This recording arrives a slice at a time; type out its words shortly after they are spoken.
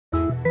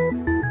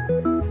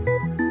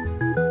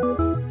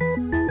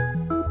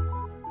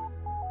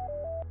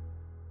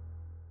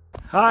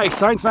Hi,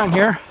 ScienceMan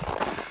here.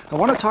 I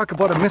want to talk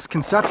about a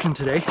misconception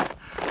today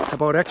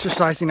about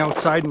exercising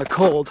outside in the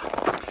cold.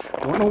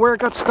 I don't know where it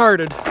got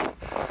started,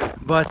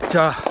 but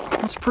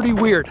it's pretty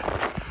weird.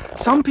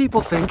 Some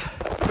people think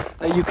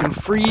that you can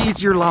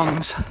freeze your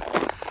lungs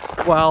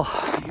while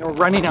you're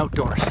running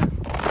outdoors.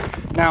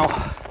 Now,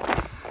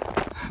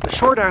 the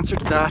short answer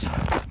to that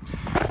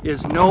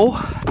is no,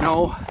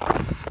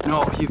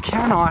 you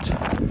cannot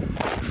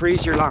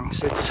freeze your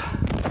lungs. It's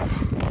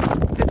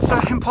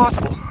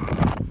impossible.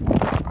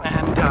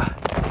 And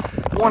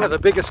one of the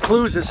biggest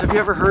clues is, have you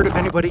ever heard of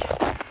anybody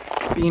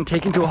being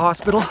taken to a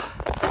hospital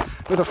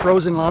with a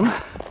frozen lung?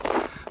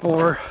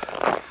 Or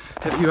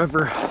have you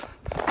ever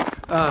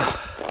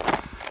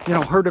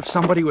heard of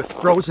somebody with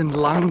frozen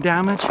lung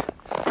damage?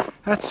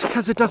 That's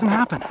because it doesn't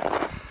happen.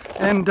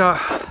 And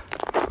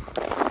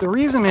the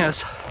reason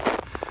is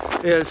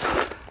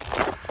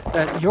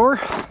that your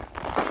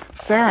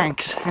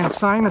pharynx and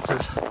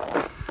sinuses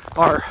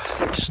are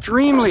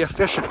extremely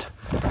efficient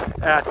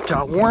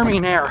at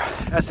warming air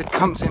as it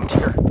comes into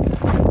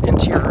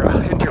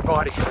your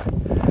body.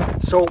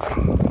 So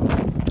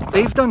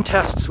they've done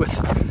tests with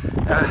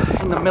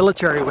in the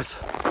military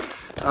with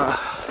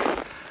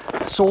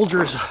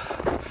soldiers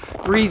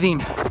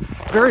breathing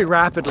very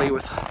rapidly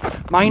with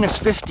minus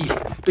 50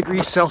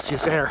 degrees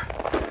Celsius air,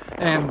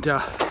 and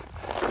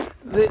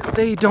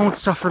they don't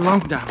suffer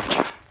lung damage.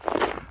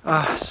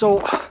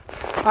 So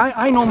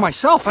I know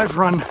myself, I've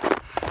run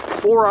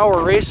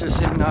 4-hour races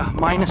in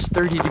minus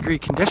 30 degree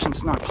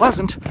conditions. Not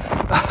pleasant,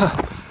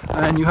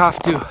 and you have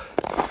to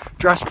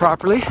dress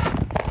properly,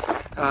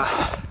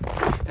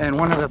 and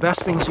one of the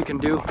best things you can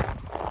do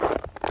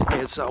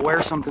is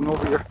wear something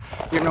over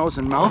your nose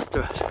and mouth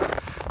to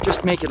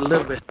just make it a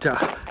little bit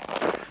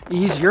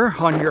easier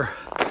on your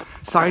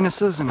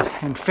sinuses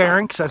and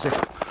pharynx as it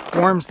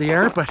warms the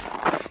air. But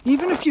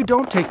even if you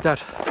don't take that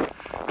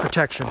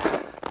protection,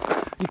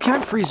 you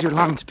can't freeze your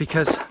lungs,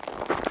 because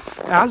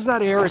as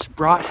that air is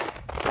brought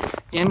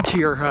into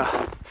your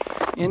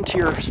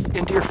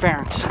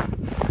pharynx,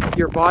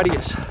 your body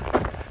is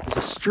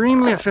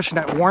extremely efficient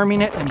at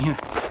warming it and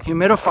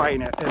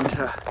humidifying it. And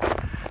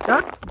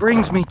that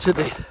brings me to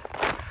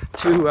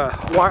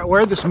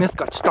where this myth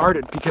got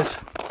started, because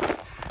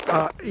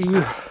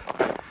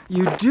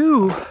you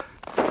do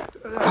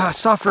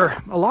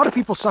suffer, a lot of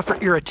people suffer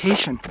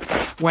irritation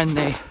when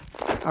they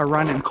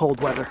run in cold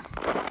weather,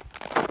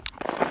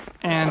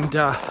 and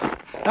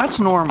that's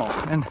normal.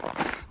 And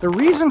the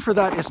reason for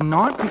that is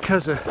not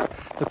because of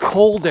the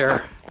cold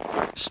air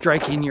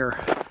striking your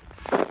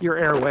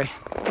airway.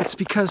 It's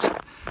because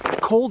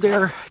cold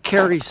air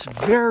carries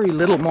very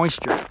little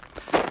moisture,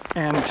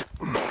 and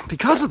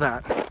because of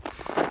that,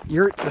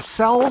 the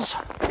cells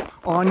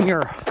on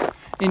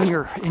in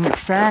your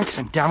pharynx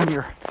and down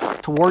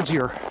towards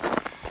your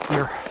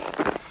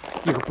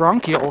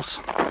bronchioles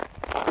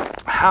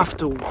have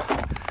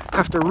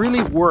to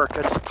really work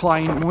at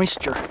supplying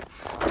moisture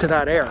to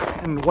that air.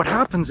 And what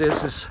happens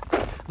is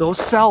those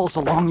cells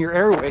along your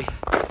airway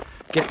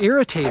get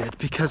irritated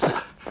because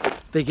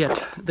they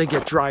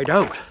get dried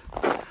out,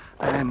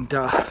 and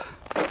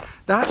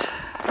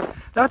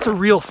that's a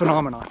real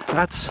phenomenon.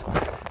 That's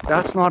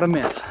not a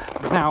myth.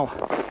 Now,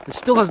 it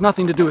still has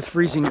nothing to do with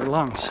freezing your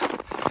lungs,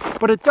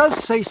 but it does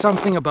say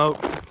something about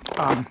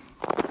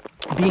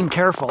being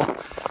careful,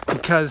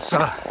 because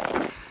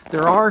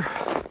there are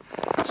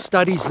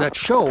studies that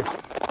show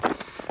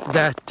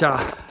that,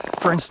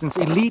 for instance,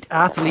 elite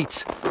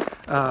athletes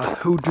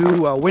who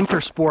do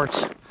winter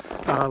sports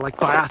like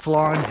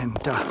biathlon and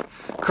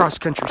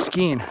cross-country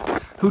skiing,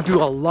 who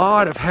do a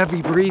lot of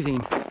heavy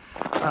breathing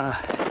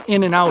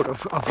in and out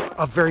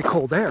of very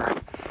cold air,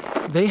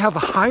 they have a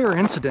higher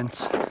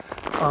incidence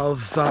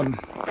of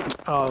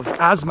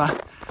asthma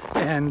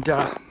and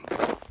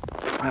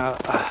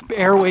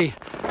airway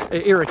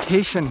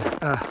irritation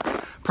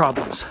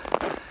problems.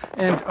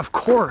 And of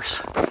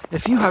course,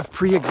 if you have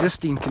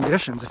pre-existing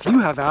conditions, if you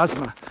have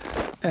asthma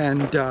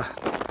and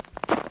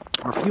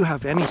or if you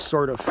have any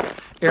sort of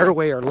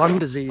airway or lung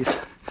disease,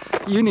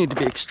 you need to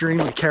be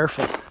extremely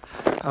careful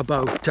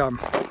about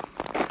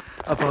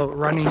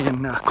running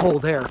in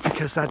cold air,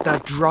 because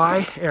that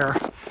dry air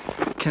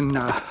can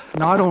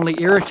not only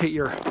irritate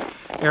your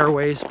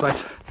airways, but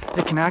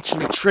it can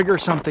actually trigger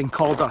something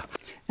called a...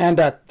 And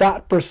at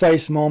that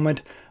precise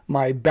moment,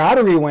 my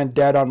battery went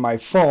dead on my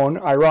phone,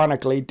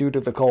 ironically due to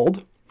the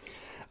cold,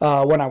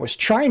 when I was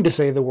trying to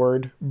say the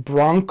word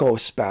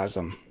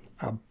bronchospasm.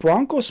 A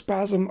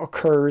bronchospasm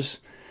occurs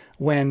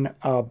when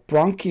a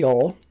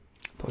bronchiole,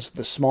 those are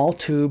the small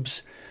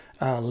tubes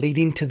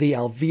leading to the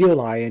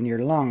alveoli in your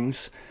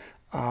lungs,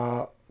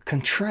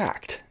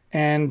 contract.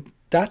 And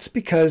that's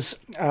because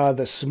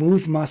the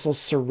smooth muscles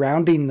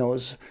surrounding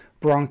those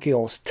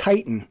bronchioles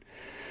tighten.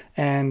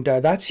 And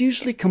that's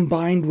usually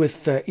combined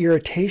with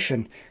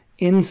irritation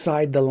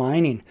inside the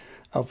lining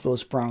of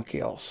those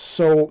bronchioles.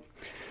 So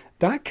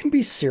that can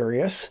be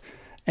serious,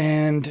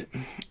 and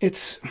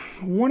it's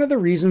one of the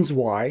reasons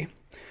why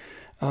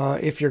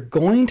if you're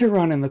going to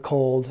run in the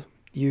cold,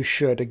 you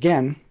should,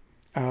 again,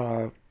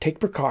 take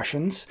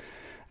precautions,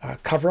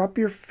 Cover up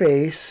your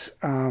face.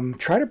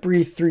 Try to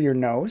breathe through your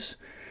nose,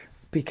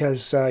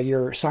 because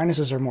your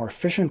sinuses are more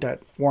efficient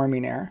at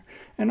warming air.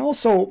 And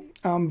also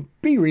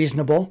be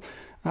reasonable.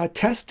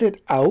 Test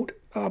it out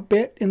a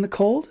bit in the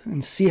cold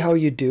and see how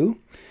you do.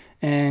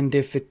 And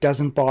if it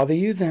doesn't bother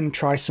you, then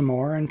try some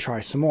more and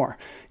try some more.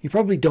 You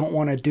probably don't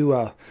want to do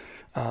a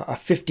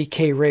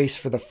 50K race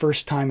for the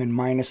first time in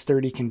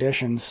 -30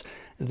 conditions.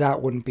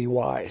 That wouldn't be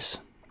wise.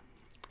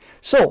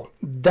 So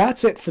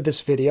that's it for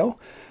this video.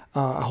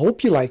 I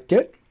hope you liked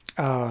it.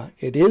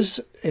 It is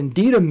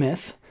indeed a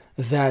myth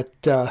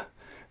that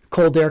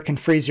cold air can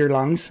freeze your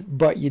lungs,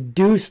 but you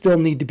do still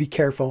need to be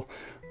careful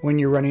when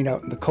you're running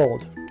out in the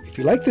cold. If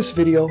you like this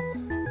video,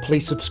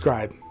 please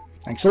subscribe.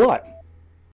 Thanks a lot.